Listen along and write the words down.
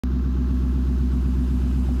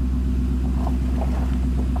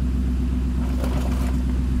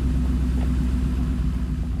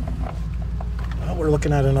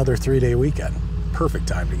looking at another 3-day weekend. Perfect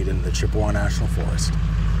time to get into the Chippewa National Forest.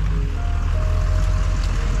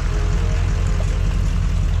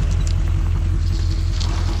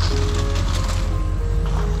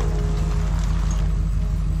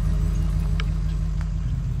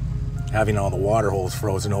 Having all the water holes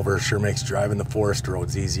frozen over sure makes driving the forest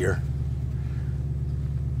roads easier.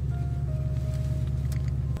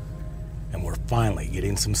 And we're finally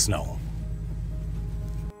getting some snow.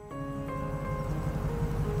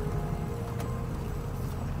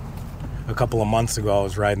 A couple of months ago, I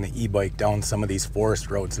was riding the e-bike down some of these forest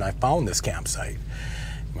roads and I found this campsite.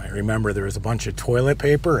 You might remember there was a bunch of toilet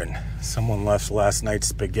paper and someone left last night's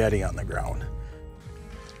spaghetti on the ground.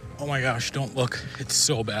 Oh my gosh, don't look, it's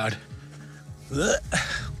so bad. Ugh.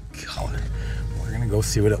 God. We're gonna go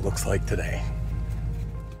see what it looks like today.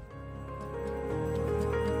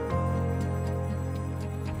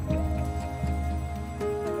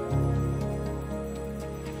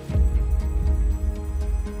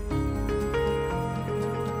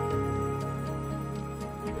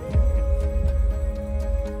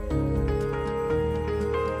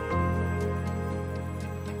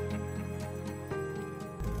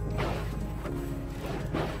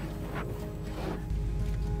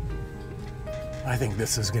 I think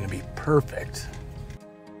this is going to be perfect.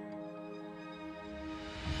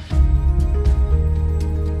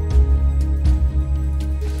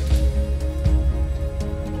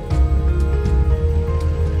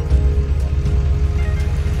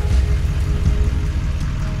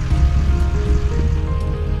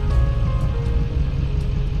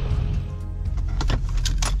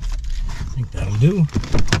 I think that'll do.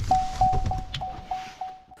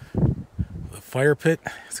 Fire pit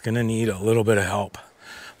is going to need a little bit of help,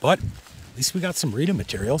 but at least we got some reading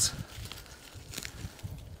materials.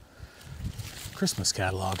 Christmas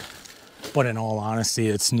catalog. But in all honesty,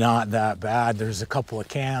 it's not that bad. There's a couple of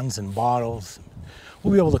cans and bottles.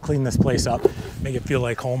 We'll be able to clean this place up, make it feel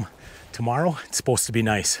like home. Tomorrow, it's supposed to be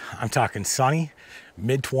nice. I'm talking sunny,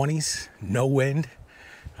 mid-20s, no wind.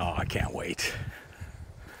 Oh, I can't wait.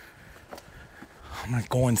 I'm gonna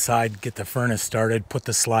go inside, get the furnace started, put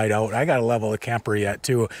the slide out. I gotta level the camper yet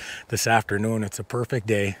too this afternoon. It's a perfect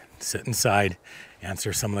day. Sit inside,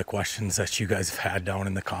 answer some of the questions that you guys have had down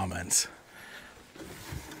in the comments.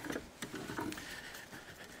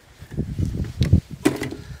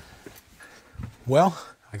 Well,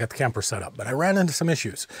 I got the camper set up, but I ran into some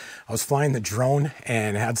issues. I was flying the drone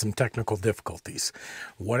and had some technical difficulties.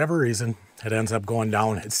 Whatever reason, it ends up going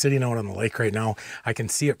down. It's sitting out on the lake right now. I can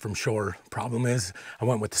see it from shore. Problem is, I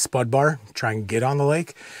went with the spud bar, try and get on the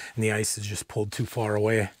lake, and the ice is just pulled too far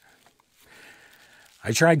away.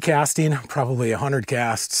 I tried casting probably 100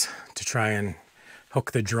 casts to try and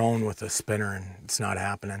hook the drone with a spinner, and it's not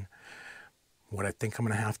happening. What I think I'm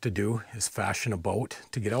gonna have to do is fashion a boat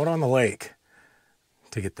to get out on the lake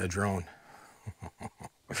to get the drone.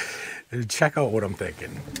 Check out what I'm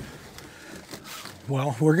thinking.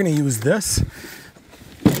 Well, we're gonna use this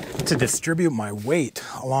to distribute my weight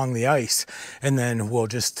along the ice, and then we'll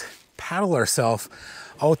just paddle ourselves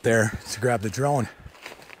out there to grab the drone.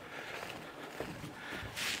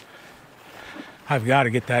 I've got to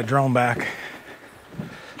get that drone back.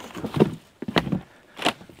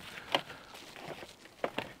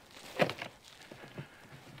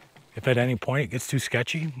 If at any point it gets too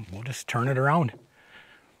sketchy, we'll just turn it around.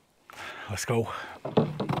 Let's go.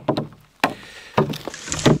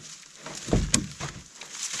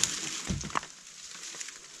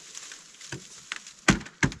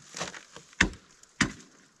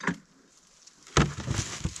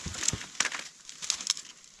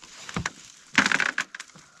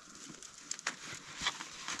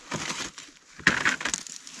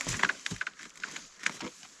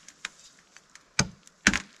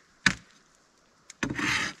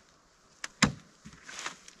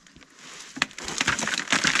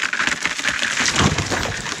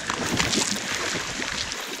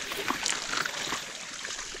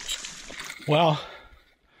 Well,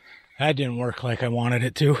 that didn't work like I wanted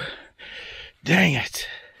it to. Dang it.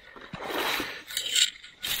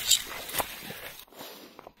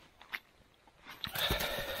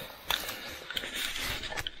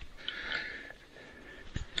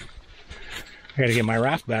 I gotta get my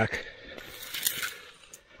raft back.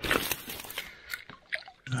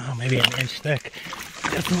 Oh, maybe an inch thick.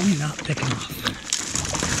 Definitely not thick enough.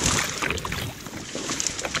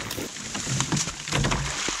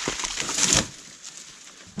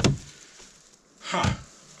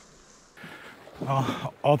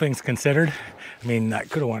 Well, all things considered, I mean, that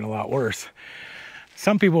could have went a lot worse.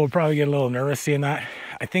 Some people would probably get a little nervous seeing that.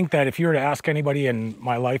 I think that if you were to ask anybody in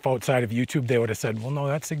my life outside of YouTube, they would have said, well, no,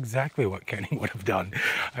 that's exactly what Kenny would have done.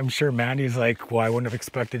 I'm sure Mandy's like, well, I wouldn't have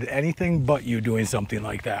expected anything but you doing something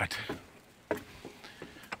like that.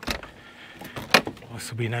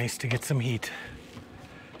 This will be nice to get some heat.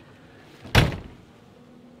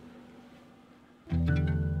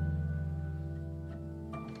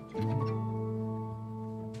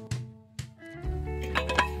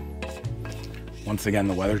 Once again,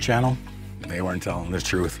 the Weather Channel, they weren't telling the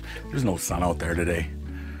truth. There's no sun out there today.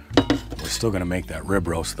 We're still gonna make that rib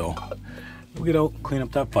roast though. We'll get out, clean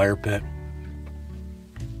up that fire pit.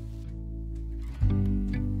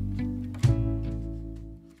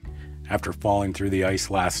 After falling through the ice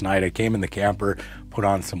last night, I came in the camper, put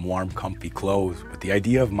on some warm, comfy clothes, but the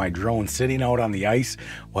idea of my drone sitting out on the ice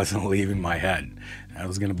wasn't leaving my head. That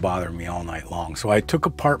was gonna bother me all night long. So I took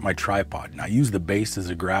apart my tripod and I used the base as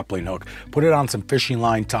a grappling hook, put it on some fishing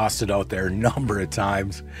line, tossed it out there a number of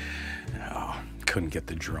times. Oh, couldn't get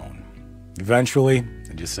the drone. Eventually,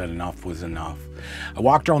 I just said enough was enough. I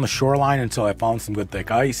walked around the shoreline until I found some good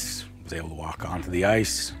thick ice, was able to walk onto the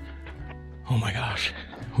ice. Oh my gosh.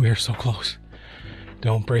 We are so close.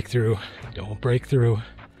 Don't break through. Don't break through.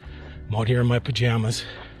 I'm out here in my pajamas.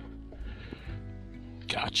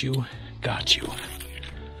 Got you. Got you.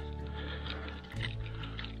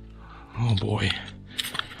 Oh boy.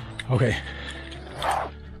 Okay.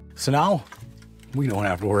 So now we don't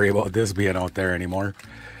have to worry about this being out there anymore.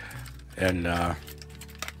 And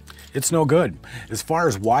it's no good. As far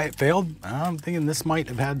as why it failed, I'm thinking this might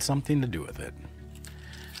have had something to do with it.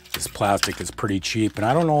 This plastic is pretty cheap, and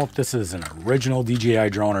I don't know if this is an original DJI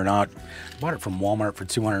drone or not. I bought it from Walmart for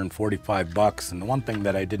 245 bucks, and the one thing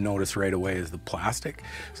that I did notice right away is the plastic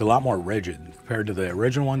is a lot more rigid compared to the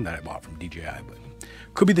original one that I bought from DJI, but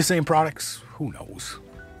could be the same products, who knows.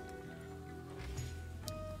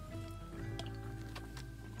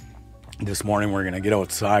 This morning we're gonna get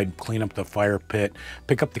outside, clean up the fire pit,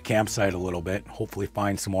 pick up the campsite a little bit, hopefully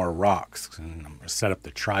find some more rocks. And I'm gonna set up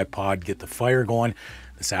the tripod, get the fire going.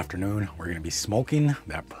 This afternoon, we're gonna be smoking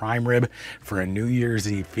that prime rib for a New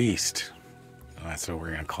Year's Eve feast. That's what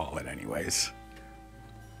we're gonna call it anyways.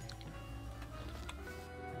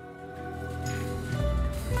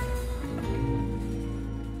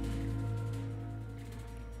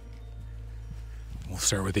 We'll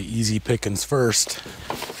start with the easy pickings first.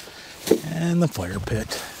 And the fire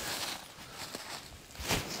pit.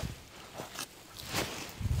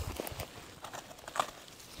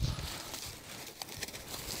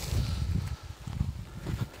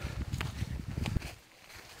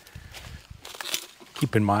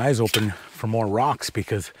 Keeping my eyes open for more rocks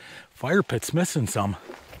because fire pit's missing some.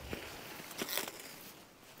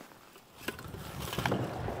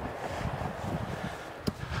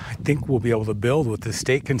 I think we'll be able to build what the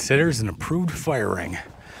state considers an approved fire ring.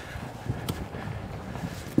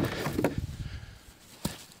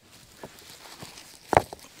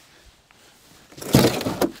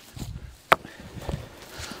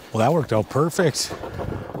 Well, that worked out perfect.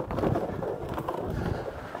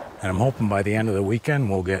 And I'm hoping by the end of the weekend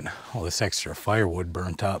we'll get all this extra firewood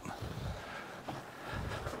burnt up.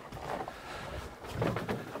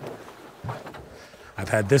 I've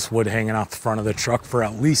had this wood hanging off the front of the truck for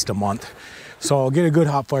at least a month, so I'll get a good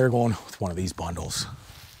hot fire going with one of these bundles.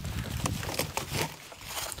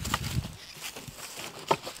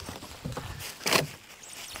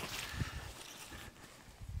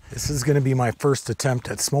 This is going to be my first attempt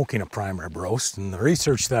at smoking a prime rib roast, and the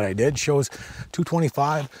research that I did shows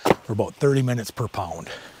 225 for about 30 minutes per pound.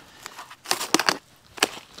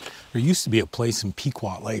 There used to be a place in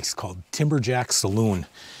Pequot Lakes called Timberjack Saloon.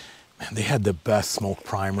 Man, they had the best smoked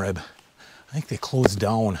prime rib. I think they closed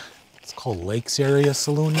down. It's called Lakes Area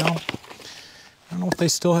Saloon now. I don't know if they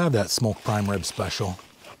still have that smoked prime rib special.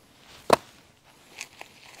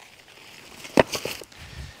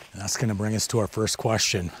 That's going to bring us to our first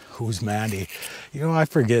question. Who's Mandy? You know, I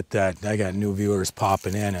forget that I got new viewers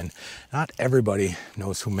popping in, and not everybody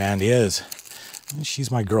knows who Mandy is.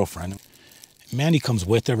 She's my girlfriend. Mandy comes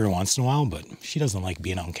with every once in a while, but she doesn't like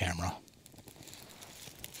being on camera.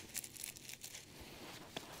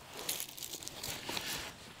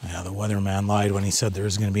 Yeah, the weatherman lied when he said there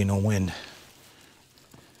was going to be no wind.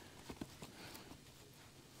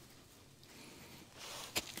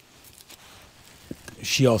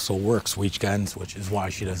 She also works weekends, which is why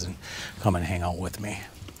she doesn't come and hang out with me.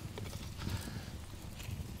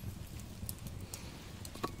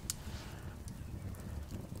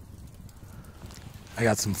 I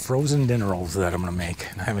got some frozen dinner rolls that I'm gonna make.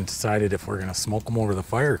 I haven't decided if we're gonna smoke them over the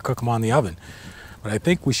fire or cook them on the oven. But I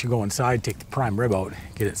think we should go inside, take the prime rib out,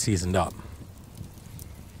 get it seasoned up.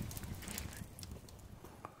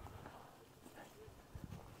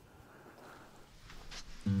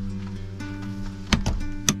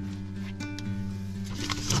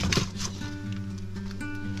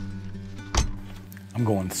 I'm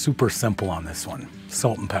going super simple on this one.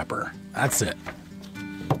 Salt and pepper. That's it.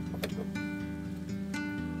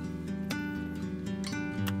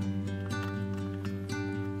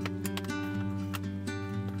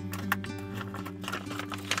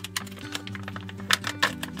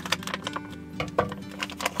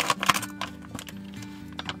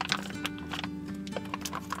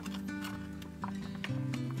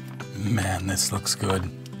 Man, this looks good.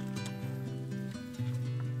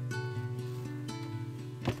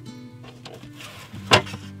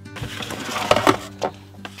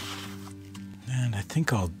 And I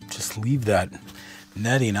think I'll just leave that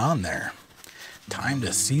netting on there. Time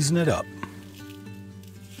to season it up.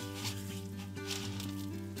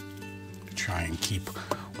 Try and keep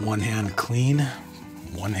one hand clean,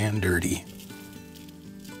 one hand dirty.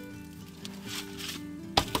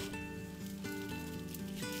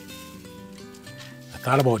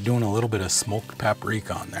 Thought about doing a little bit of smoked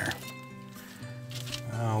paprika on there.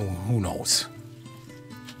 Oh, who knows?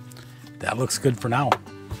 That looks good for now.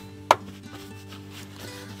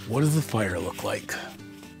 What does the fire look like?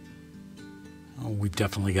 Oh, we've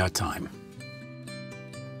definitely got time.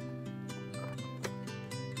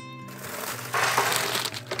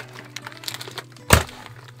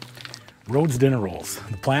 Rhodes dinner rolls.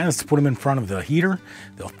 The plan is to put them in front of the heater.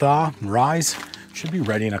 They'll thaw and rise. Should be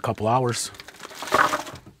ready in a couple hours.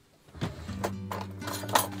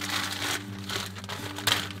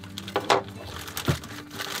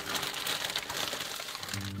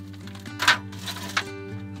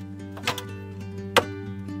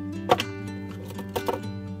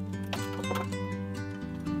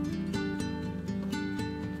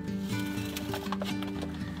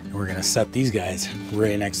 We're gonna set these guys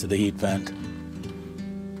right next to the heat vent.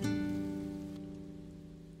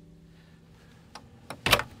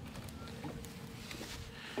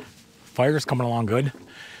 Fire's coming along good.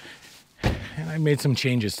 And I made some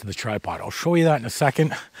changes to the tripod. I'll show you that in a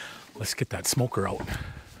second. Let's get that smoker out.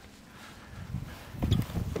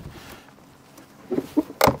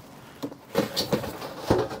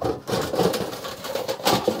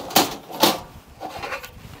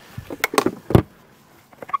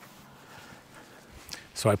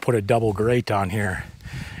 So I put a double grate on here,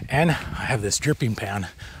 and I have this dripping pan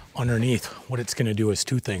underneath. What it's gonna do is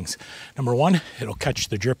two things. Number one, it'll catch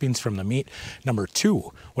the drippings from the meat. Number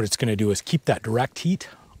two, what it's gonna do is keep that direct heat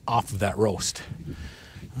off of that roast.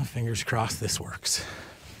 Well, fingers crossed this works.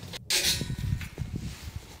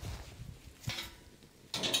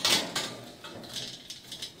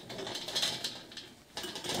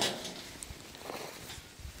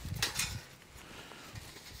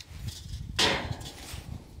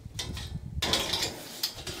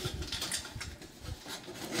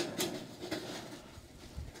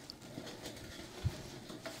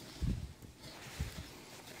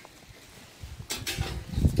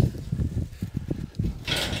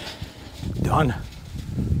 Done.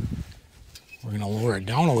 We're going to lower it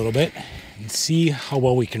down a little bit and see how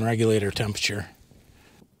well we can regulate our temperature.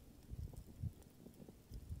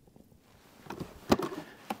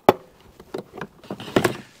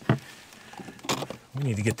 We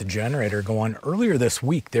need to get the generator going. Earlier this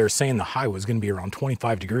week, they were saying the high was going to be around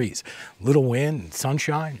 25 degrees. Little wind and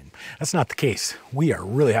sunshine. That's not the case. We are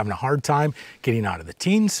really having a hard time getting out of the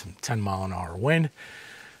teens, 10-mile-an-hour wind.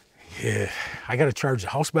 Yeah, I got to charge the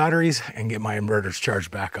house batteries and get my inverters charged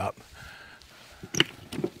back up.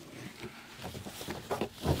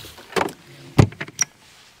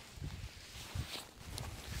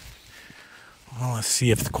 Well, let's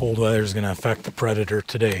see if the cold weather is going to affect the Predator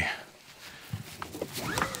today.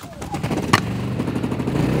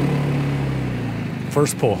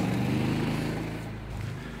 First pull.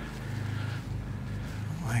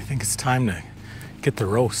 I think it's time to get the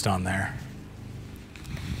roast on there.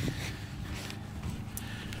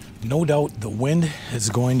 No doubt the wind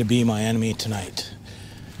is going to be my enemy tonight.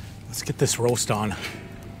 Let's get this roast on.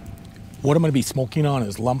 What I'm going to be smoking on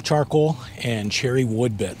is lump charcoal and cherry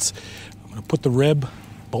wood bits. I'm going to put the rib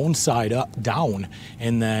bone side up, down,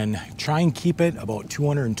 and then try and keep it about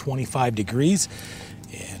 225 degrees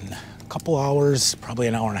in a couple hours, probably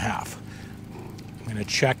an hour and a half. I'm going to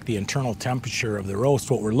check the internal temperature of the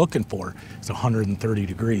roast. What we're looking for is 130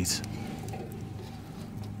 degrees.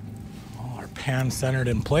 Pan centered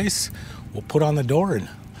in place, we'll put on the door and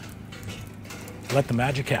let the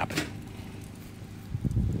magic happen.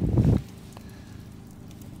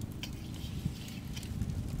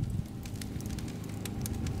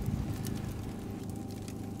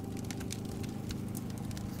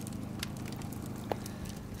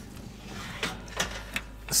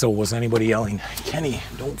 So was anybody yelling, "Kenny,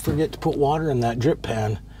 don't forget to put water in that drip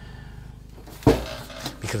pan"?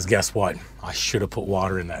 because guess what? I should have put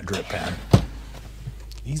water in that drip pan.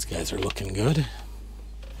 These guys are looking good.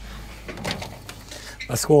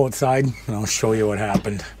 Let's go outside and I'll show you what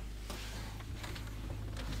happened.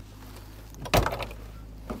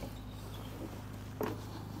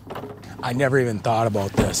 I never even thought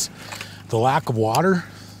about this. The lack of water,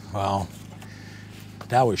 well,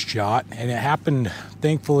 that was shot, and it happened,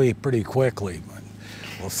 thankfully, pretty quickly. But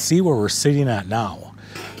we'll see where we're sitting at now.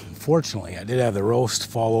 Unfortunately, I did have the roast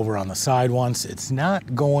fall over on the side once. It's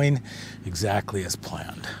not going exactly as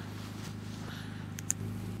planned.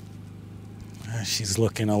 She's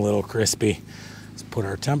looking a little crispy. Let's put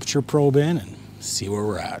our temperature probe in and see where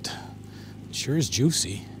we're at. It sure is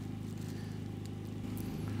juicy.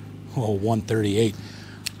 Oh, 138.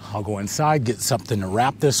 I'll go inside, get something to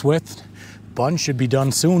wrap this with. Bun should be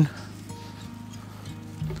done soon.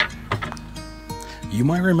 You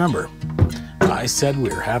might remember, I said we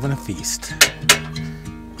were having a feast.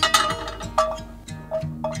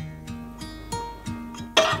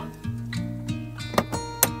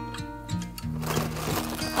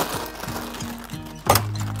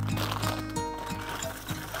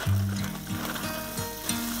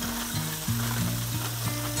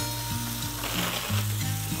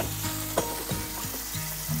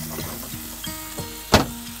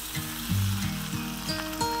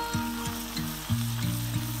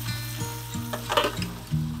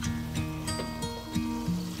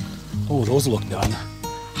 Oh, those look done.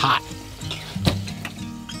 Hot.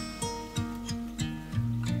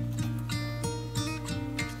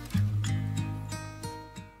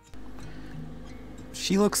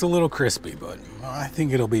 She looks a little crispy, but I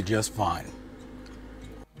think it'll be just fine.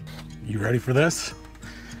 You ready for this?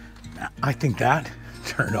 I think that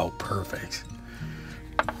turned out perfect.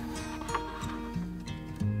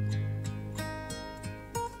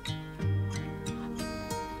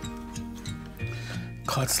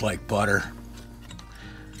 Cuts like butter.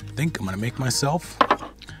 I think I'm gonna make myself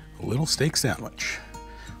a little steak sandwich.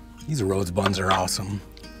 These Rhodes buns are awesome.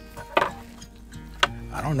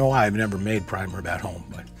 I don't know why I've never made prime rib at home,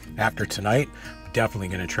 but after tonight, I'm definitely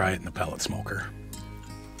gonna try it in the pellet smoker.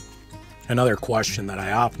 Another question that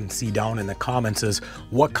I often see down in the comments is,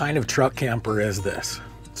 what kind of truck camper is this?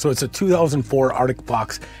 So it's a 2004 Arctic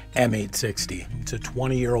Fox M860. It's a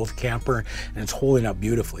 20-year-old camper and it's holding up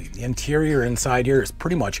beautifully. The interior inside here is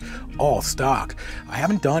pretty much all stock. I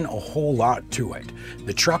haven't done a whole lot to it.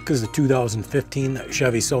 The truck is a 2015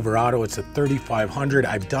 Chevy Silverado. It's a 3500.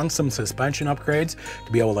 I've done some suspension upgrades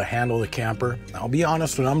to be able to handle the camper. I'll be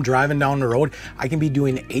honest, when I'm driving down the road, I can be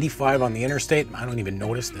doing 85 on the interstate. I don't even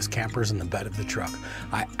notice this camper's in the bed of the truck.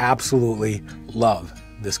 I absolutely love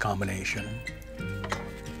this combination.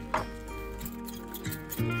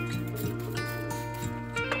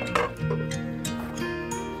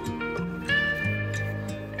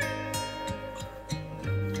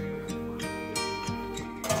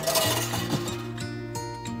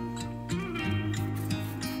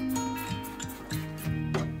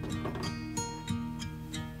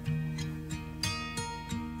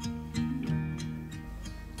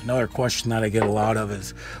 Another question that I get a lot of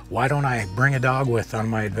is, why don't I bring a dog with on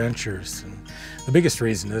my adventures? And the biggest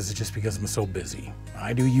reason is just because I'm so busy.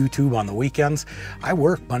 I do YouTube on the weekends. I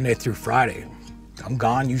work Monday through Friday. I'm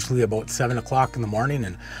gone usually about 7 o'clock in the morning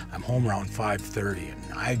and I'm home around 5:30.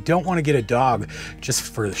 And I don't want to get a dog just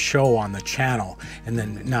for the show on the channel and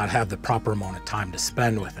then not have the proper amount of time to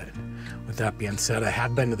spend with it. With that being said, I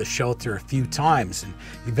have been to the shelter a few times and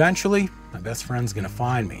eventually my best friend's gonna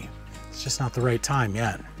find me. It's just not the right time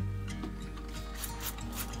yet.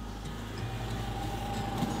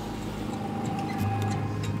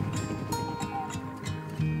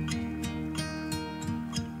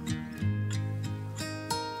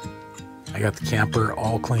 I got the camper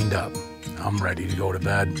all cleaned up. I'm ready to go to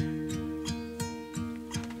bed.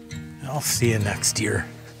 I'll see you next year.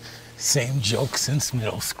 Same joke since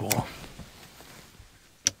middle school.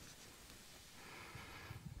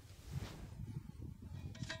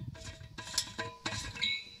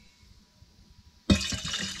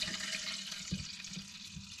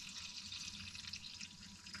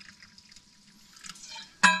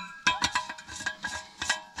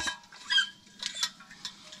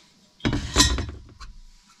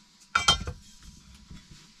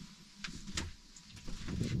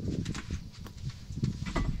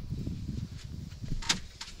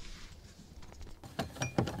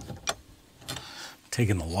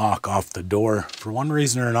 Taking the lock off the door. For one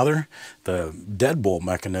reason or another, the deadbolt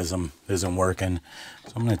mechanism isn't working.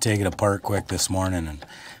 So I'm going to take it apart quick this morning and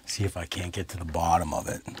see if I can't get to the bottom of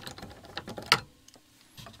it.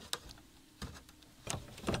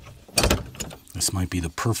 This might be the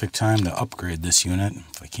perfect time to upgrade this unit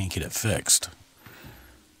if I can't get it fixed.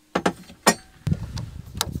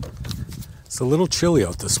 It's a little chilly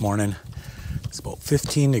out this morning. It's about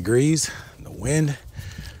 15 degrees, and the wind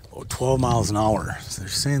about 12 miles an hour. So they're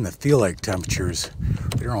saying the feel-like temperatures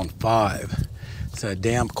are around 5. It's a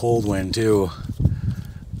damp, cold wind too.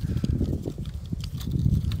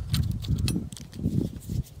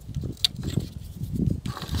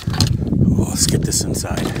 Oh, let's get this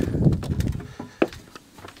inside.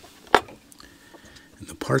 And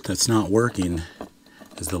the part that's not working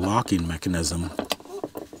is the locking mechanism.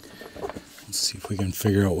 Let's see if we can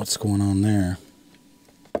figure out what's going on there.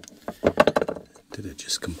 Did it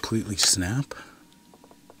just completely snap?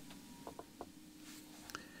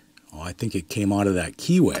 Oh, I think it came out of that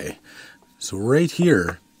keyway. So right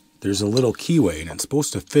here, there's a little keyway, and it's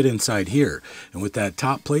supposed to fit inside here. And with that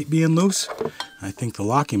top plate being loose, I think the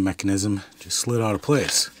locking mechanism just slid out of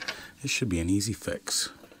place. This should be an easy fix.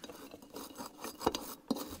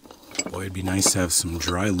 Boy, it'd be nice to have some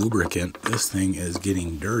dry lubricant. This thing is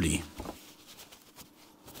getting dirty.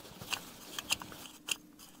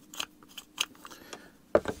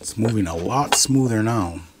 It's moving a lot smoother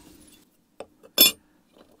now. I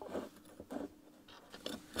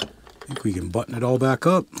think we can button it all back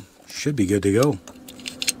up. Should be good to go.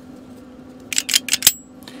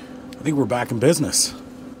 I think we're back in business.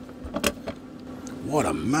 What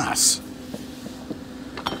a mess.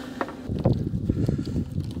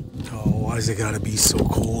 Oh, why's it gotta be so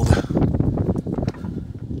cold?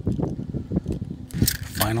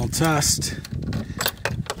 Final test.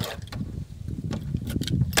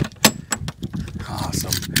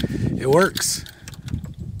 Awesome. It works.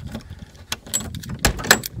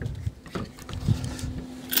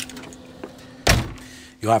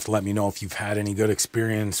 You'll have to let me know if you've had any good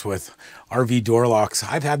experience with RV door locks.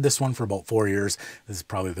 I've had this one for about 4 years. This is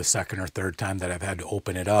probably the second or third time that I've had to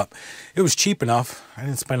open it up. It was cheap enough. I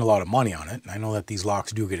didn't spend a lot of money on it. I know that these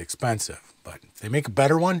locks do get expensive, but if they make a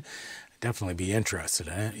better one, I'd definitely be interested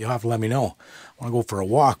in it. You'll have to let me know. I want to go for a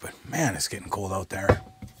walk, but man, it's getting cold out there.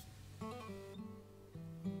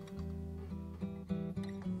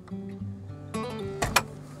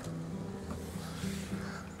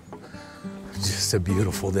 Just a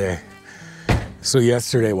beautiful day. So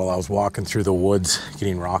yesterday while I was walking through the woods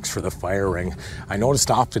getting rocks for the fire ring, I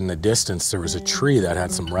noticed off in the distance there was a tree that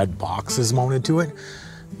had some red boxes mounted to it.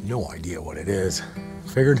 No idea what it is.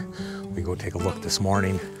 Figured we'd go take a look this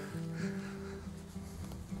morning.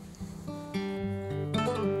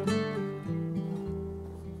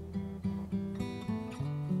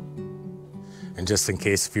 And just in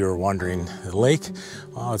case if you were wondering, the lake,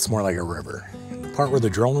 well, it's more like a river. The part where the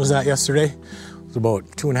drone was at yesterday was about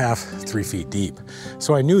 2.5, 3 feet deep.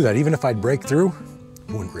 So I knew that even if I'd break through,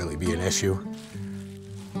 it wouldn't really be an issue.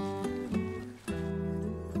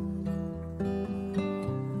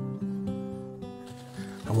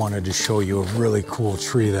 I wanted to show you a really cool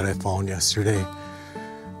tree that I found yesterday.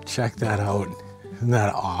 Check that out. Isn't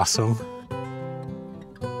that awesome?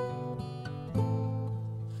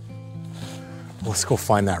 Let's go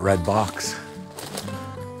find that red box.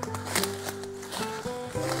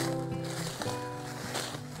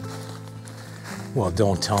 Well,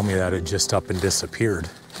 don't tell me that it just up and disappeared.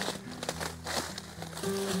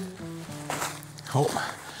 Oh,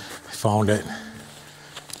 I found it.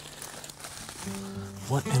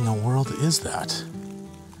 What in the world is that?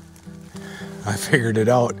 I figured it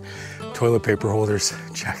out. Toilet paper holders,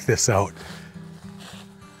 check this out.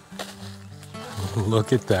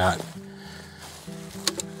 Look at that.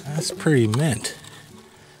 That's pretty mint.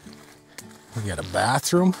 We got a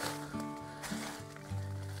bathroom.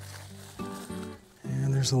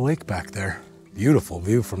 And there's a lake back there. Beautiful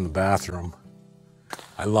view from the bathroom.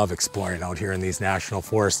 I love exploring out here in these national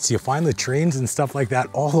forests. You find the trains and stuff like that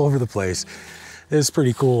all over the place. It's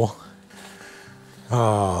pretty cool.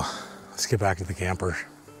 Oh, let's get back to the camper.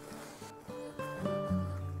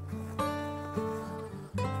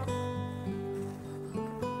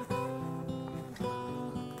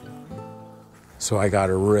 So I got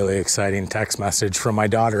a really exciting text message from my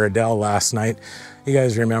daughter Adele last night. You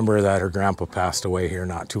guys remember that her grandpa passed away here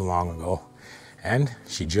not too long ago. And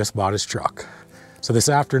she just bought his truck. So this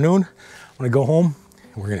afternoon, I'm gonna go home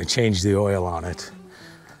and we're gonna change the oil on it.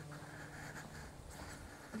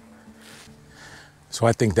 So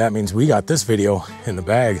I think that means we got this video in the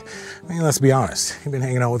bag. I mean, let's be honest, you've been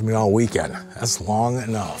hanging out with me all weekend. That's long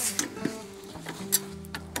enough.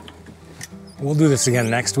 We'll do this again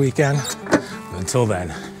next weekend. Until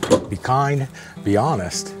then, be kind, be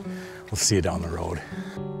honest. We'll see you down the road.